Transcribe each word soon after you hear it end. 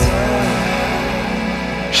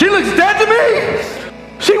looks dead to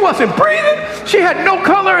me. She wasn't breathing. She had no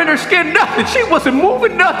color in her skin, nothing. She wasn't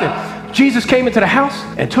moving, nothing. Jesus came into the house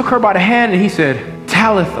and took her by the hand and he said,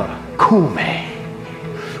 Talitha Kume,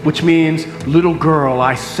 which means, little girl,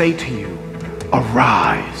 I say to you,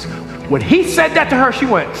 arise. When he said that to her, she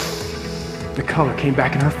went, the color came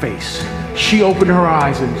back in her face. She opened her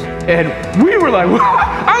eyes and we were like, what?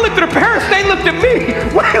 I looked at her parents, they looked at me.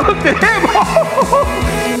 We looked at him.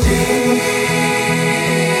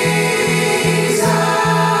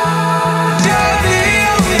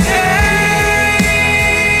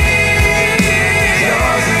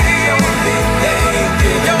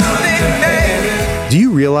 Do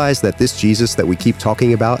you realize that this Jesus that we keep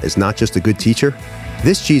talking about is not just a good teacher?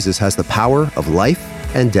 This Jesus has the power of life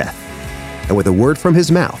and death. And with a word from his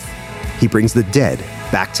mouth, he brings the dead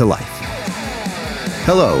back to life.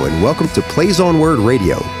 Hello, and welcome to Plays on Word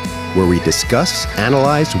Radio, where we discuss,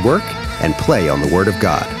 analyze, work, and play on the Word of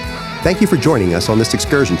God. Thank you for joining us on this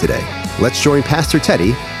excursion today. Let's join Pastor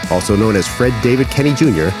Teddy, also known as Fred David Kenny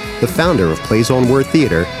Jr., the founder of Plays on Word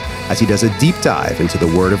Theater, as he does a deep dive into the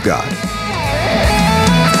Word of God.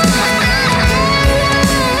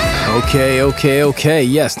 Okay.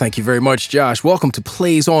 Yes, thank you very much, Josh. Welcome to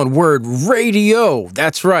Plays on Word Radio.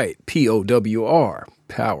 That's right, POWR,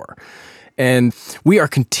 power. And we are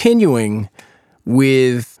continuing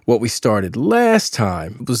with what we started last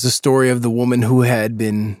time. It was the story of the woman who had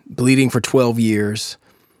been bleeding for 12 years.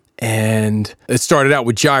 And it started out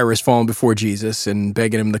with Jairus falling before Jesus and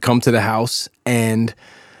begging him to come to the house. And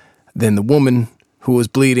then the woman who was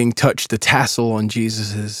bleeding touched the tassel on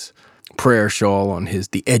Jesus's prayer shawl on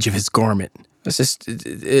the edge of his garment.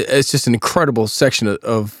 It's just an incredible section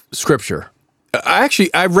of scripture.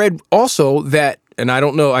 I read also that, and I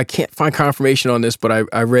don't know, I can't find confirmation on this, but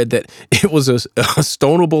I read that it was a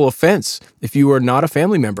stonable offense if you were not a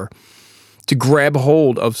family member to grab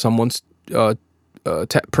hold of someone's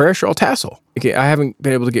prayer shawl tassel. Okay, I haven't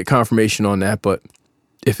been able to get confirmation on that, but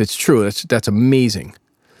if it's true, that's amazing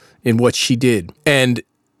in what she did. And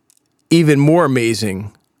even more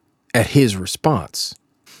amazing at his response,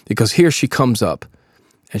 because here she comes up,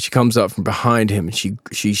 and she comes up from behind him, and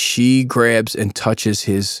she grabs and touches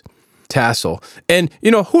his tassel. And,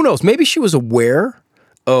 who knows, maybe she was aware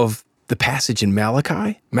of the passage in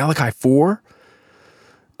Malachi 4,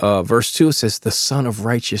 verse 2, it says, the Son of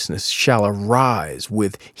Righteousness shall arise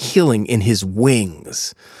with healing in his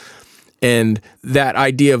wings. And that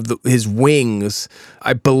idea of his wings,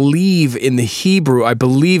 I believe in the Hebrew,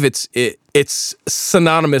 it's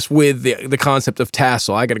synonymous with the concept of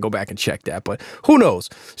tassel. I got to go back and check that, but who knows?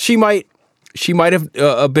 She might have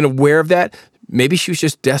been aware of that. Maybe she was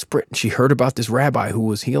just desperate and she heard about this rabbi who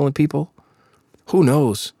was healing people. Who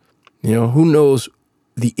knows? Who knows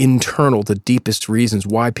the internal, the deepest reasons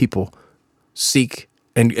why people seek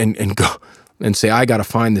and go and say, I got to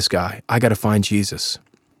find this guy. I got to find Jesus.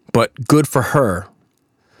 But good for her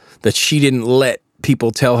that she didn't let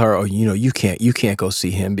people tell her, oh, you can't go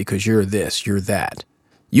see him because you're this, you're that.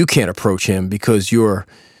 You can't approach him because you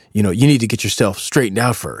need to get yourself straightened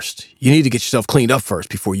out first. You need to get yourself cleaned up first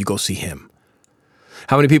before you go see him.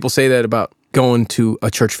 How many people say that about going to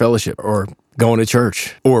a church fellowship or going to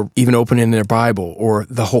church or even opening their Bible or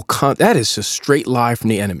the whole that is a straight lie from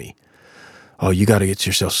the enemy. Oh, you got to get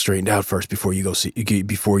yourself straightened out first before you go see,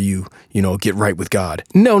 before you get right with God.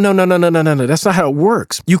 No. That's not how it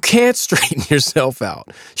works. You can't straighten yourself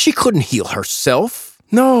out. She couldn't heal herself.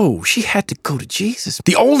 No, she had to go to Jesus,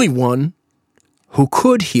 the only one who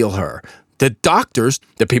could heal her. The doctors,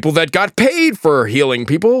 the people that got paid for healing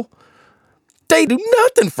people, they do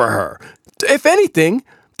nothing for her. If anything,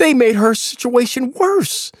 they made her situation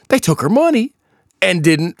worse. They took her money and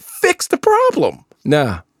didn't fix the problem.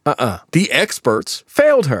 Nah. The experts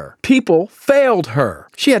failed her. People failed her.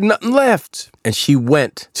 She had nothing left. And she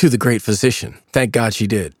went to the great physician. Thank God she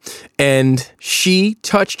did. And she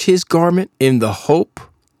touched his garment in the hope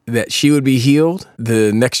that she would be healed.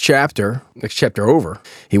 The next chapter over,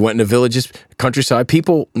 he went into villages, countryside.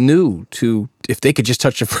 People knew if they could just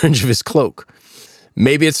touch the fringe of his cloak.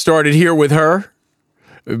 Maybe it started here with her.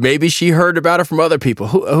 Maybe she heard about it from other people.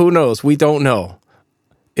 Who knows? We don't know.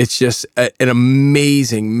 It's just an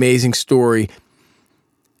amazing story.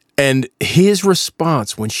 And his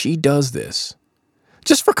response when she does this,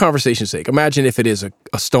 just for conversation's sake, imagine if it is a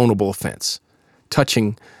stonable offense,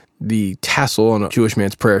 touching the tassel on a Jewish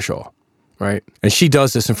man's prayer shawl, right? And she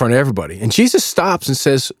does this in front of everybody. And Jesus stops and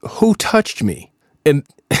says, who touched me? And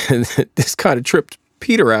this kind of tripped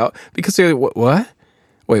Peter out because they're like, what?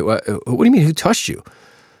 Wait, what do you mean, who touched you?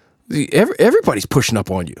 Everybody's pushing up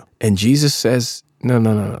on you. And Jesus says,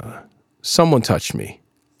 no. Someone touched me.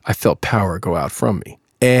 I felt power go out from me.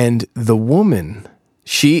 And the woman,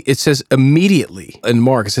 it says immediately, in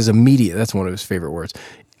Mark, it says immediate. That's one of his favorite words.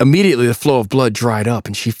 Immediately, the flow of blood dried up,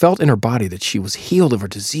 and she felt in her body that she was healed of her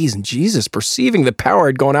disease. And Jesus, perceiving the power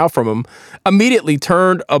had gone out from him, immediately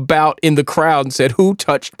turned about in the crowd and said, "Who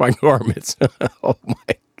touched my garments?"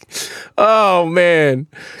 Oh, man.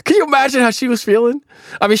 Can you imagine how she was feeling?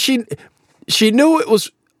 I mean, she knew it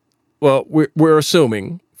was, well, we're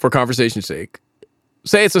assuming, for conversation's sake,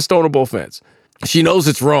 say it's a stonable offense. She knows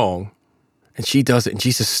it's wrong, and she does it, and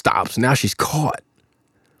Jesus stops. Now she's caught.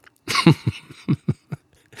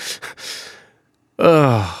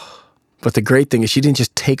 But the great thing is she didn't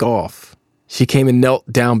just take off. She came and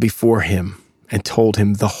knelt down before him and told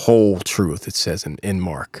him the whole truth, it says in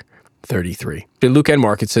Mark 33. In Luke and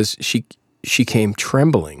Mark, it says she came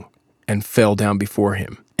trembling and fell down before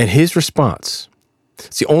him. And his response,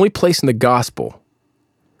 it's the only place in the gospel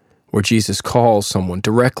where Jesus calls someone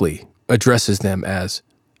directly, addresses them as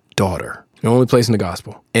daughter. The only place in the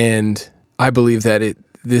gospel. And I believe that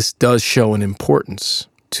this does show an importance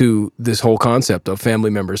to this whole concept of family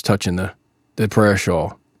members touching the prayer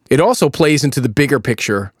shawl. It also plays into the bigger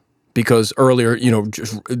picture because earlier,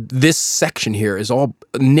 this section here is all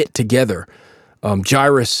knit together.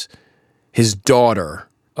 Jairus, his daughter,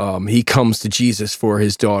 he comes to Jesus for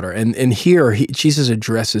his daughter. And here, Jesus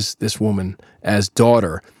addresses this woman as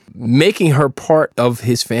daughter, making her part of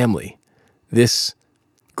his family. This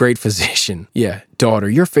great physician. Yeah, daughter,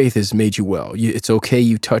 your faith has made you well. It's okay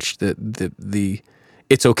you touched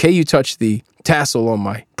it's okay you touched the tassel on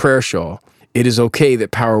my prayer shawl. It is okay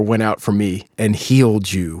that power went out from me and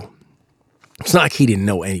healed you. It's not like he didn't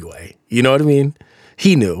know anyway. You know what I mean?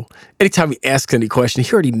 He knew. Anytime he asks any question,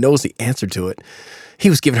 he already knows the answer to it. He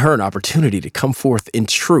was giving her an opportunity to come forth in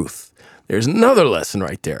truth. There's another lesson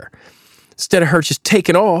right there. Instead of her just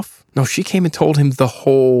taking off, no, she came and told him the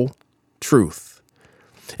whole truth.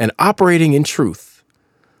 And operating in truth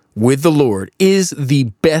with the Lord is the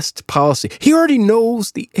best policy. He already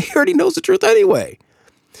knows the truth anyway.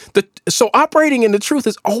 So operating in the truth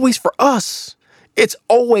is always for us. It's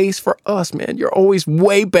always for us, man. You're always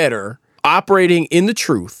way better operating in the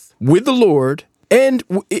truth with the Lord and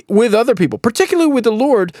with other people, particularly with the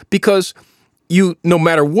Lord, because you, no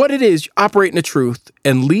matter what it is, you operate in the truth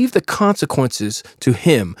and leave the consequences to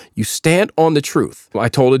him. You stand on the truth. I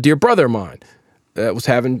told a dear brother of mine that was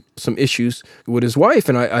having some issues with his wife.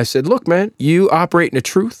 And I said, look, man, you operate in the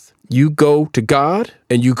truth. You go to God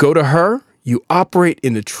and you go to her. You operate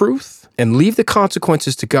in the truth and leave the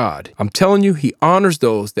consequences to God. I'm telling you, he honors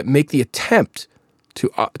those that make the attempt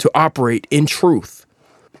to operate in truth.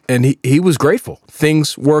 And he was grateful.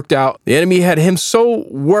 Things worked out. The enemy had him so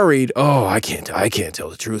worried. Oh, I can't tell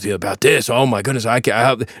the truth about this. Oh my goodness,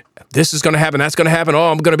 this is going to happen. That's going to happen.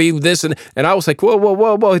 Oh, I'm going to be this. And I was like,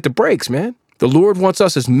 whoa, hit the brakes, man. The Lord wants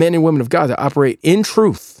us as men and women of God to operate in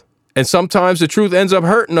truth. And sometimes the truth ends up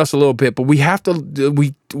hurting us a little bit, but we have to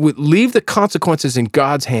we leave the consequences in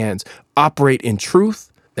God's hands, operate in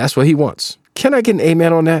truth. That's what he wants. Can I get an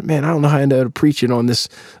amen on that, man? I don't know how I ended up preaching on this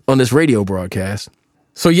radio broadcast.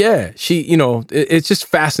 So yeah, she, it's just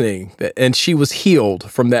fascinating. And she was healed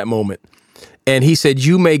from that moment. And he said,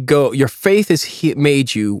 you may go, your faith has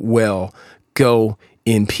made you well, go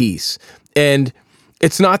in peace. And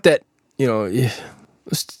it's not that,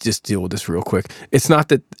 let's just deal with this real quick. It's not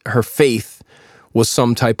that her faith was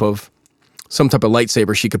some type of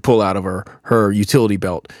lightsaber she could pull out of her utility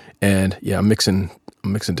belt. And yeah, I'm mixing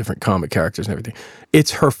different comic characters and everything.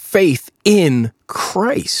 It's her faith in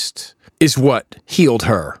Christ is what healed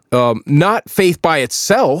her. Not faith by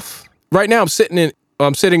itself. Right now I'm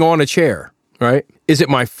sitting on a chair, right? Is it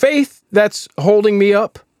my faith that's holding me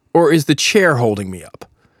up, or is the chair holding me up?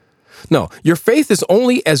 No, your faith is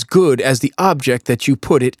only as good as the object that you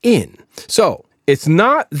put it in. So it's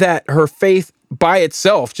not that her faith by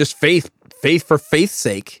itself, just faith for faith's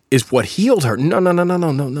sake, is what healed her.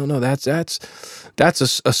 No. That's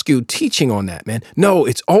a skewed teaching on that, man. No,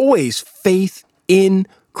 it's always faith in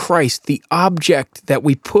Christ, the object that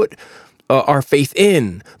we put our faith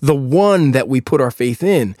in, the one that we put our faith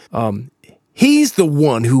in. He's the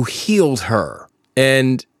one who healed her.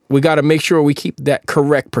 And we got to make sure we keep that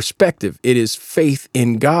correct perspective. It is faith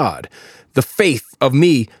in God. The faith of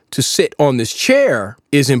me to sit on this chair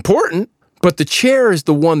is important, but the chair is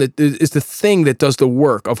the one that is the thing that does the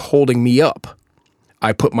work of holding me up.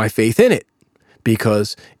 I put my faith in it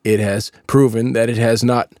because it has proven that it has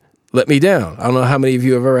not let me down. I don't know how many of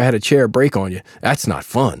you have ever had a chair break on you. That's not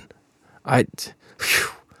fun. I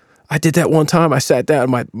did that one time. I sat down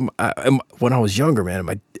when I was younger, man,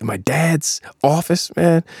 in my dad's office,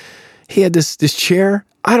 man. He had this chair.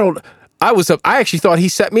 I actually thought he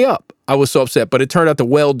set me up. I was so upset, but it turned out the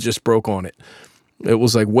weld just broke on it. It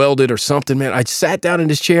was like welded or something, man. I sat down in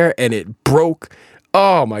this chair and it broke.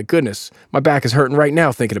 Oh my goodness. My back is hurting right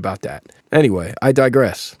now thinking about that. Anyway, I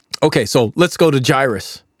digress. Okay, so let's go to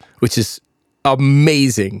Jairus, which is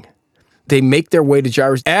amazing. They make their way to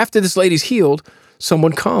Jairus. After this lady's healed,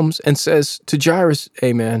 someone comes and says to Jairus,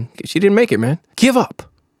 hey man, she didn't make it, man. Give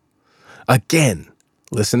up. Again,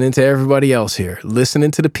 listening to everybody else here,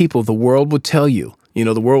 listening to the people the world would tell you. You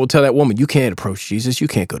know, the world would tell that woman, you can't approach Jesus. You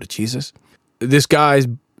can't go to Jesus. This guy's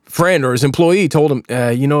friend or his employee told him,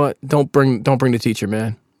 you know what? Don't bring the teacher,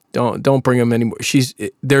 man. Don't bring him anymore.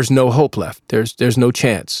 There's no hope left. There's no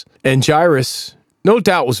chance. And Jairus, no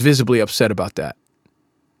doubt, was visibly upset about that.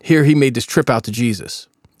 Here he made this trip out to Jesus.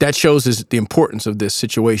 That shows the importance of this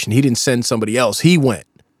situation. He didn't send somebody else. He went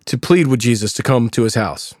to plead with Jesus to come to his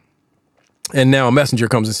house. And now a messenger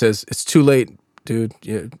comes and says, it's too late, dude.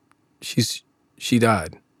 Yeah, she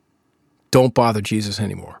died. Don't bother Jesus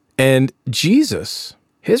anymore. And Jesus,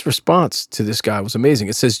 his response to this guy was amazing.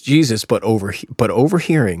 It says Jesus, but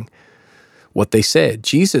overhearing what they said,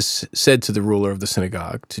 Jesus said to the ruler of the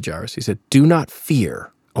synagogue, to Jairus, he said, do not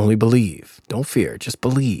fear, only believe. Don't fear, just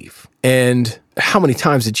believe. And how many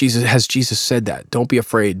times has Jesus said that? Don't be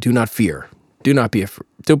afraid, do not fear. Do not be afraid.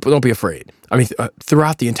 Don't be afraid. I mean,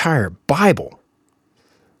 throughout the entire Bible,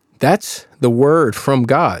 that's the word from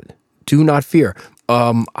God. Do not fear.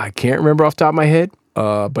 I can't remember off the top of my head,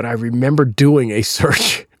 but I remember doing a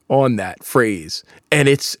search on that phrase, and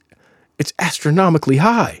it's astronomically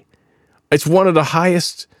high. It's one of the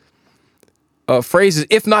highest phrases,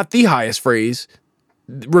 if not the highest phrase,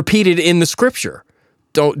 repeated in the scripture.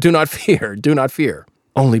 Do not fear. Do not fear.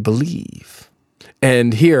 Only believe.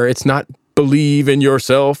 And here, it's not believe in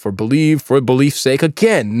yourself or believe for belief's sake.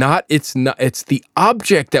 Again, it's the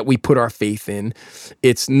object that we put our faith in.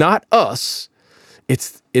 It's not us.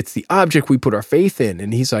 It's the object we put our faith in.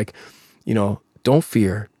 And he's like, don't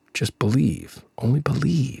fear, just believe. Only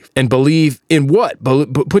believe. And believe in what?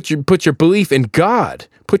 Put your belief in God.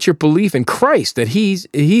 Put your belief in Christ, that he's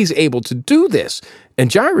able to do this.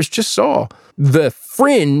 And Jairus just saw the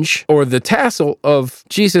fringe or the tassel of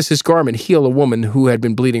Jesus' garment heal a woman who had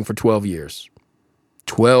been bleeding for 12 years.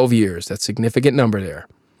 12 years, that's a significant number there.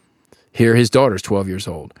 Here, his daughter's 12 years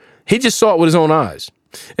old. He just saw it with his own eyes.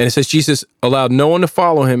 And it says Jesus allowed no one to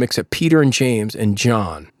follow him except Peter and James and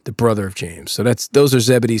John, the brother of James. So those are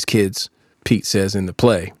Zebedee's kids, Pete says in the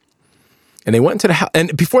play. And they went into the house.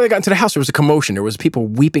 And before they got into the house, there was a commotion. There was people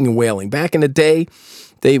weeping and wailing. Back in the day,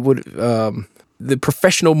 they would, the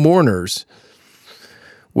professional mourners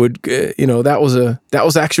would, that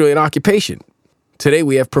was actually an occupation. Today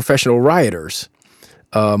we have professional rioters.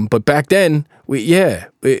 But back then,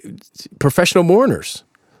 professional mourners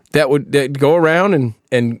that'd go around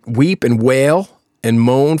and weep and wail and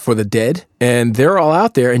moan for the dead. And they're all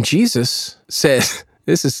out there. And Jesus says,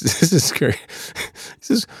 this is great. He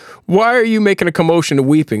says, why are you making a commotion and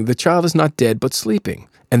weeping? The child is not dead, but sleeping.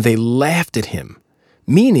 And they laughed at him,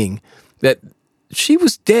 meaning that she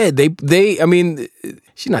was dead.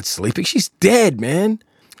 She's not sleeping. She's dead, man.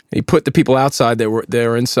 He put the people outside that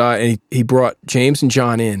were inside, and he brought James and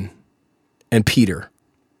John in, and Peter,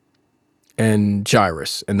 and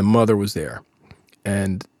Jairus, and the mother was there.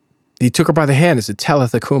 And he took her by the hand and said,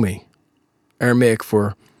 Talitha Kumi, Aramaic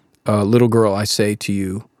for little girl, I say to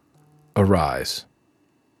you, arise.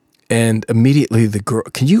 And immediately the girl,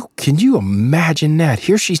 can you imagine that?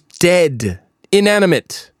 Here she's dead,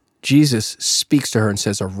 inanimate. Jesus speaks to her and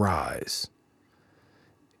says, arise.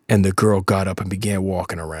 And the girl got up and began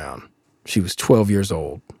walking around. She was 12 years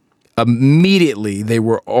old. Immediately, they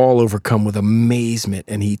were all overcome with amazement.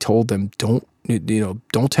 And he told them, don't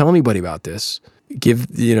tell anybody about this.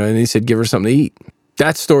 And he said, give her something to eat.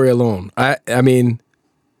 That story alone, I mean,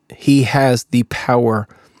 he has the power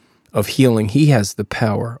of healing. He has the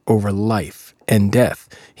power over life and death.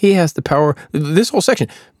 He has the power, this whole section,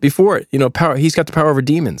 before it, power. He's got the power over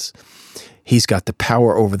demons. He's got the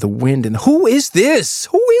power over the wind. And who is this?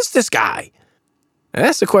 Who is this guy? And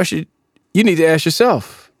that's the question you need to ask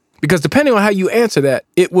yourself. Because depending on how you answer that,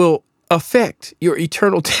 it will affect your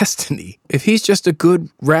eternal destiny. If he's just a good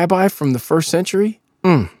rabbi from the first century,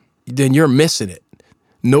 then you're missing it.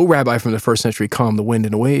 No rabbi from the first century calmed the wind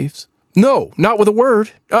and the waves. No, not with a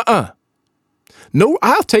word. No,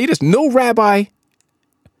 I'll tell you this. No rabbi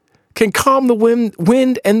can calm the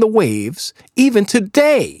wind and the waves even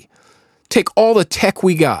today. Take all the tech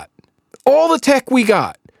we got. All the tech we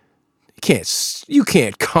got. You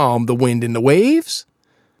can't calm the wind and the waves.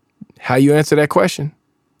 How you answer that question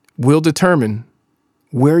will determine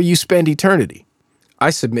where you spend eternity. I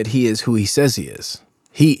submit he is who he says he is.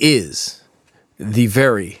 He is the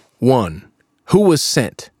very one who was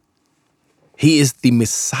sent. He is the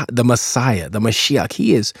Messiah, the Mashiach.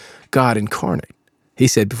 He is God incarnate. He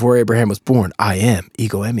said before Abraham was born, I am,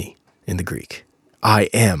 ego eimi in the Greek. I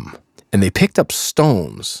am. And they picked up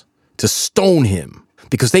stones to stone him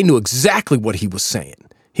because they knew exactly what he was saying.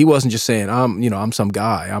 He wasn't just saying, I'm some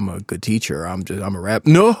guy. I'm a good teacher. I'm a rap.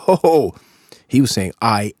 No, he was saying,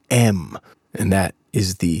 I am. And that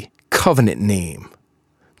is the covenant name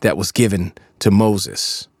that was given to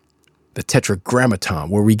Moses, the Tetragrammaton,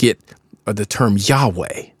 where we get the term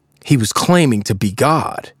Yahweh. He was claiming to be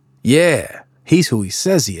God. Yeah, he's who he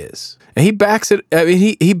says he is. And he backs it. I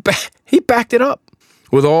mean, he backed it up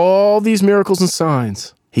with all these miracles and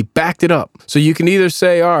signs. He backed it up. So you can either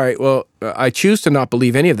say, all right, well, I choose to not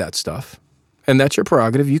believe any of that stuff, and that's your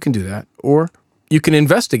prerogative. You can do that. Or you can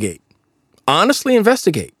investigate. Honestly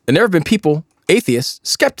investigate. And there have been people, atheists,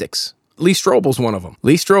 skeptics. Lee Strobel's one of them.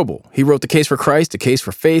 Lee Strobel. He wrote The Case for Christ, The Case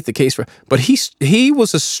for Faith, But he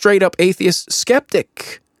was a straight-up atheist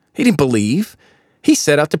skeptic. He didn't believe. He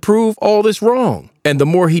set out to prove all this wrong. And the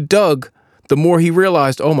more he dug, the more he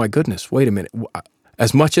realized, oh my goodness, wait a minute.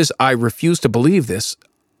 As much as I refuse to believe this,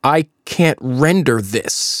 I can't render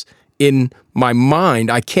this in my mind.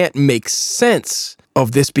 I can't make sense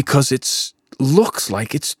of this because it looks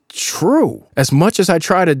like it's true. As much as I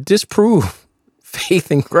try to disprove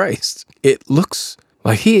faith in Christ, it looks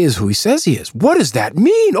like he is who he says he is. What does that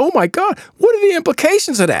mean? Oh my God. What are the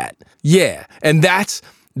implications of that? Yeah. And that's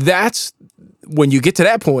when you get to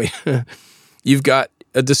that point, you've got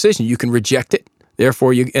a decision. You can reject it.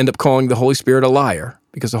 Therefore, you end up calling the Holy Spirit a liar,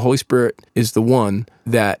 because the Holy Spirit is the one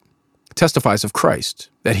that testifies of Christ,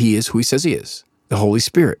 that he is who he says he is. The Holy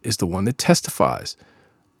Spirit is the one that testifies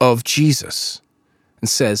of Jesus and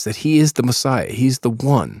says that he is the Messiah. He's the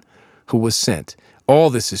one who was sent. All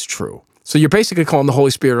this is true. So you're basically calling the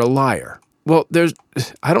Holy Spirit a liar. Well,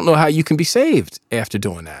 I don't know how you can be saved after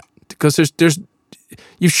doing that, because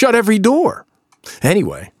you've shut every door.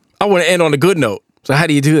 Anyway, I want to end on a good note. So how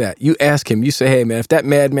do you do that? You ask him, you say, hey man, if that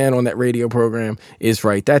madman on that radio program is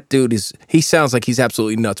right, that dude he sounds like he's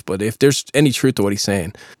absolutely nuts, but if there's any truth to what he's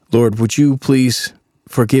saying, Lord, would you please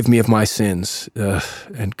forgive me of my sins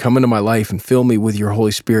and come into my life and fill me with your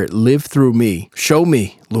Holy Spirit, live through me, show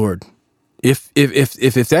me, Lord, if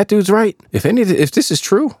that dude's right, if this is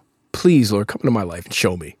true, please, Lord, come into my life and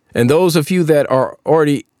show me. And those of you that are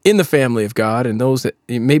already in the family of God, and those that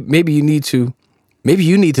maybe you need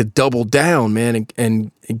to double down, man,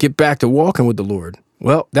 and get back to walking with the Lord.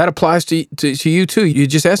 Well, that applies to you too. You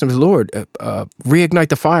just ask him, Lord, reignite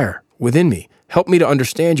the fire within me. Help me to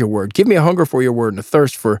understand your word. Give me a hunger for your word and a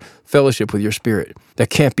thirst for fellowship with your spirit that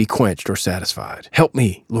can't be quenched or satisfied. Help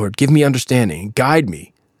me, Lord. Give me understanding. Guide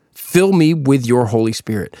me. Fill me with your Holy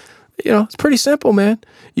Spirit. It's pretty simple, man.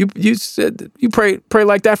 You said you pray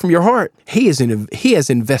like that from your heart. He has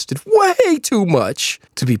invested way too much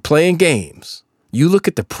to be playing games. You look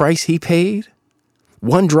at the price he paid.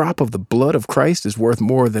 One drop of the blood of Christ is worth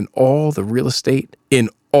more than all the real estate in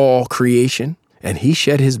all creation. And he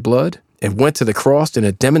shed his blood and went to the cross in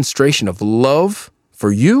a demonstration of love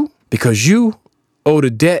for you because you owed a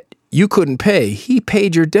debt you couldn't pay. He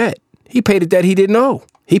paid your debt. He paid a debt he didn't owe.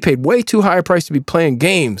 He paid way too high a price to be playing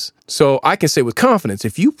games. So I can say with confidence,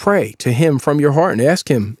 if you pray to him from your heart and ask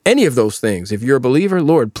him any of those things, if you're a believer,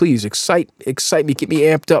 Lord, please excite me, get me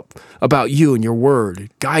amped up about you and your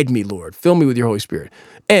word. Guide me, Lord. Fill me with your Holy Spirit.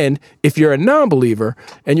 And if you're a non-believer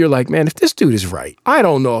and you're like, man, if this dude is right, I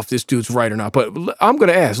don't know if this dude's right or not, but I'm going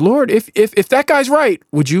to ask, Lord, if that guy's right,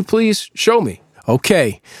 would you please show me?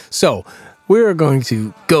 Okay, so we're going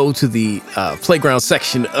to go to the playground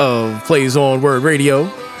section of Plays on Word Radio,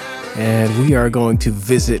 and we are going to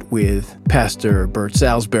visit with Pastor Bert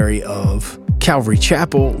Salisbury of Calvary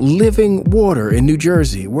Chapel Living Water in New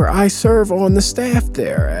Jersey, where I serve on the staff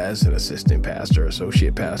there as an assistant pastor,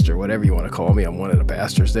 associate pastor, whatever you want to call me. I'm one of the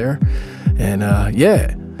pastors there. And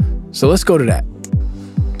so let's go to that.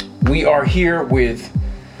 We are here with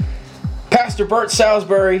Pastor Bert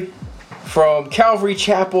Salisbury from Calvary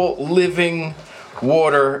Chapel Living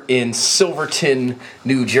Water in Silverton,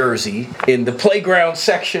 New Jersey, in the playground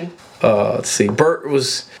section. Let's see, Bert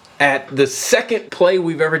was at the second play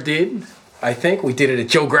we've ever did. I think we did it at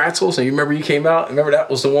Joe Gratzel's, and you remember you came out? Remember that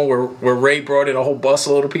was the one where Ray brought in a whole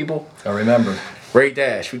busload of people? I remember. Ray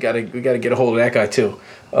Dash, we gotta get a hold of that guy too.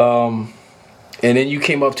 And then you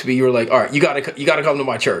came up to me, you were like, all right, you gotta come to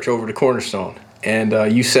my church over to Cornerstone.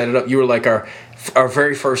 And you set it up. You were like our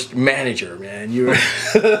very first manager, man. You were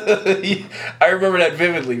I remember that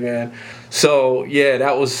vividly, man. So yeah,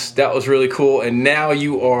 that was really cool. And now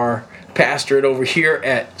you are pastoring over here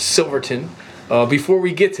at Silverton. Before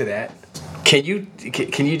we get to that, Can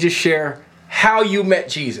you just share how you met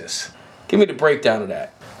Jesus? Give me the breakdown of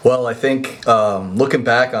that. Well, I think looking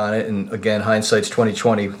back on it, and again, hindsight's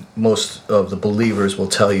 20/20. Most of the believers will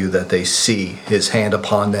tell you that they see His hand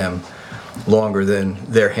upon them longer than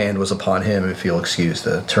their hand was upon Him, if you'll excuse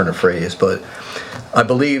the turn of phrase. But I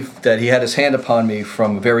believe that He had His hand upon me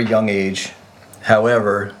from a very young age.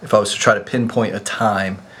 However, if I was to try to pinpoint a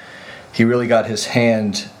time, He really got His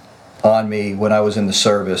hand on me when I was in the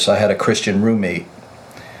service. I had a Christian roommate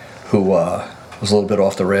who was a little bit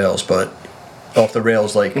off the rails, but off the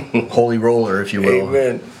rails like holy roller, if you will.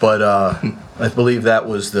 Amen. But I believe that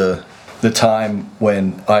was the time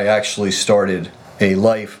when I actually started a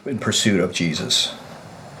life in pursuit of Jesus.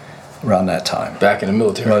 Around that time. Back in the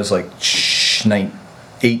military. I was like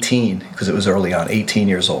 18, because it was early on, 18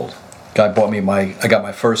 years old. Guy bought me I got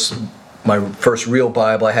my first real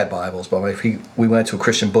Bible. I had Bibles, but we went to a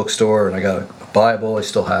Christian bookstore and I got a Bible. I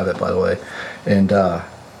still have it, by the way. And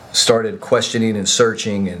started questioning and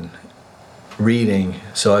searching and reading.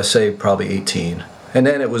 So I say probably 18. And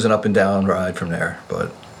then it was an up and down ride from there,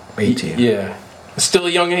 but 18. Yeah. It's still a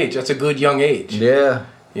young age. That's a good young age. Yeah.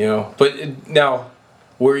 You know, but now,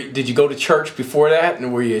 did you go to church before that?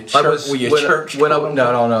 And were you church? No.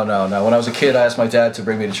 When I was a kid, I asked my dad to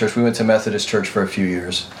bring me to church. We went to Methodist church for a few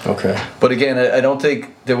years. Okay. But again, I don't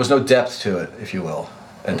think there was no depth to it, if you will,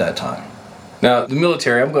 at that time. Now, the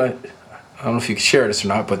military, I don't know if you can share this or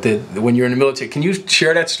not, but when you're in the military, can you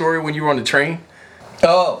share that story when you were on the train?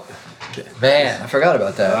 Oh, man, I forgot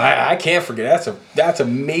about that. I can't forget. That's an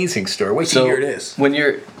amazing story. Wait till you hear this. When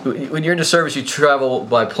you're in the service, you travel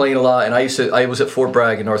by plane a lot, and I was at Fort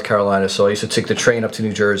Bragg in North Carolina, so I used to take the train up to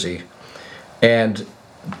New Jersey. And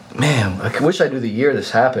man, I wish I knew the year this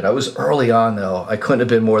happened. I was early on though. I couldn't have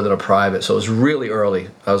been more than a private, so it was really early.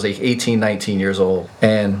 I was like 18, 19 years old,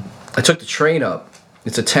 and I took the train up.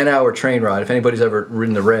 It's a 10-hour train ride. If anybody's ever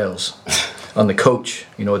ridden the rails on the coach,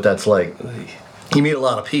 you know what that's like. You meet a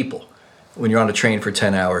lot of people when you're on a train for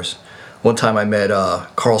 10 hours. One time I met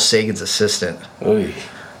Carl Sagan's assistant. Oy.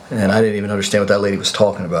 And I didn't even understand what that lady was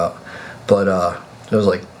talking about. But it was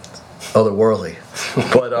like otherworldly.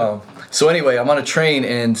 But so anyway, I'm on a train,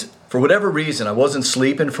 and for whatever reason, I wasn't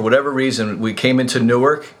sleeping. For whatever reason, we came into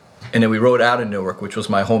Newark, and then we rode out of Newark, which was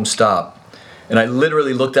my home stop. And I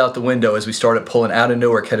literally looked out the window as we started pulling out of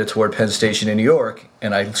Newark, headed toward Penn Station in New York,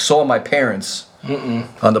 and I saw my parents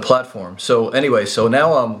on the platform. So anyway, so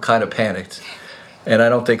now I'm kind of panicked, and I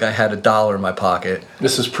don't think I had $1 in my pocket.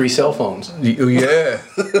 This is pre-cell phones. Yeah,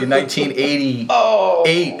 in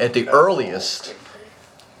 1988 at the earliest.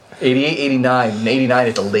 88, 89, 89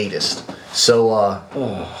 at the latest.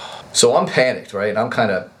 So I'm panicked, right? And I'm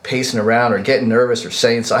kind of pacing around or getting nervous or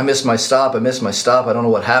saying, I missed my stop, I don't know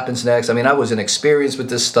what happens next. I mean, I was inexperienced with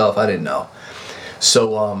this stuff, I didn't know.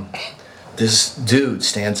 So this dude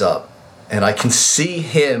stands up, and I can see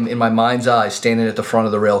him in my mind's eye standing at the front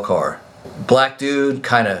of the rail car. Black dude,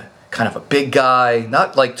 kind of a big guy,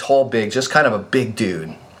 not like tall big, just kind of a big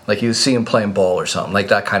dude. Like you would see him playing ball or something, like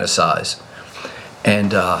that kind of size.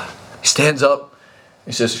 And he stands up,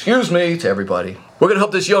 he says, "Excuse me," to everybody. "We're going to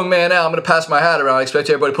help this young man out. I'm going to pass my hat around. I expect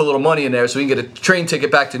everybody to put a little money in there so he can get a train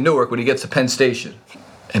ticket back to Newark when he gets to Penn Station."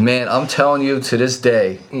 And man, I'm telling you, to this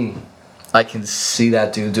day, I can see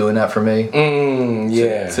that dude doing that for me.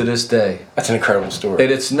 Yeah. To this day. That's an incredible story.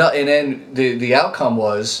 And it's not. And then the outcome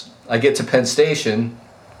was, I get to Penn Station.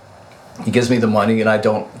 He gives me the money, and I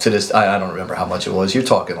don't remember how much it was. You're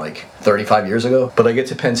talking like 35 years ago. But I get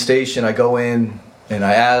to Penn Station, I go in, and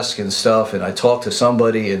I ask and stuff, and I talk to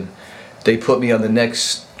somebody, and they put me on the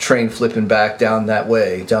next train flipping back down that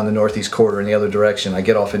way, down the northeast quarter in the other direction. I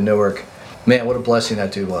get off in Newark. Man, what a blessing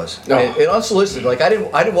that dude was. Oh. And unsolicited, like I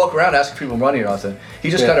didn't walk around asking people money or nothing. He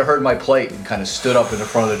just kind of heard my plate and kind of stood up in the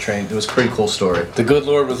front of the train. It was a pretty cool story. The good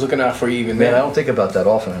Lord was looking out for you even then. Man, I don't think about that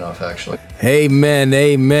often enough, actually. Amen,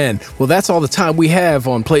 amen. Well, that's all the time we have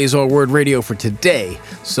on Plays on Word Radio for today.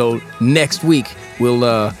 So next week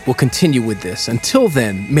we'll continue with this. Until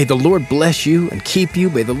then, may the Lord bless you and keep you.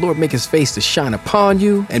 May the Lord make his face to shine upon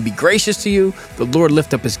you and be gracious to you. The Lord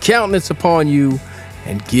lift up his countenance upon you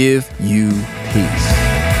and give you peace.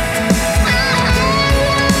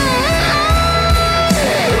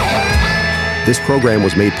 This program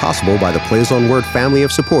was made possible by the Plays on Word family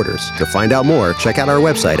of supporters. To find out more, check out our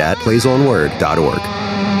website at playsonword.org.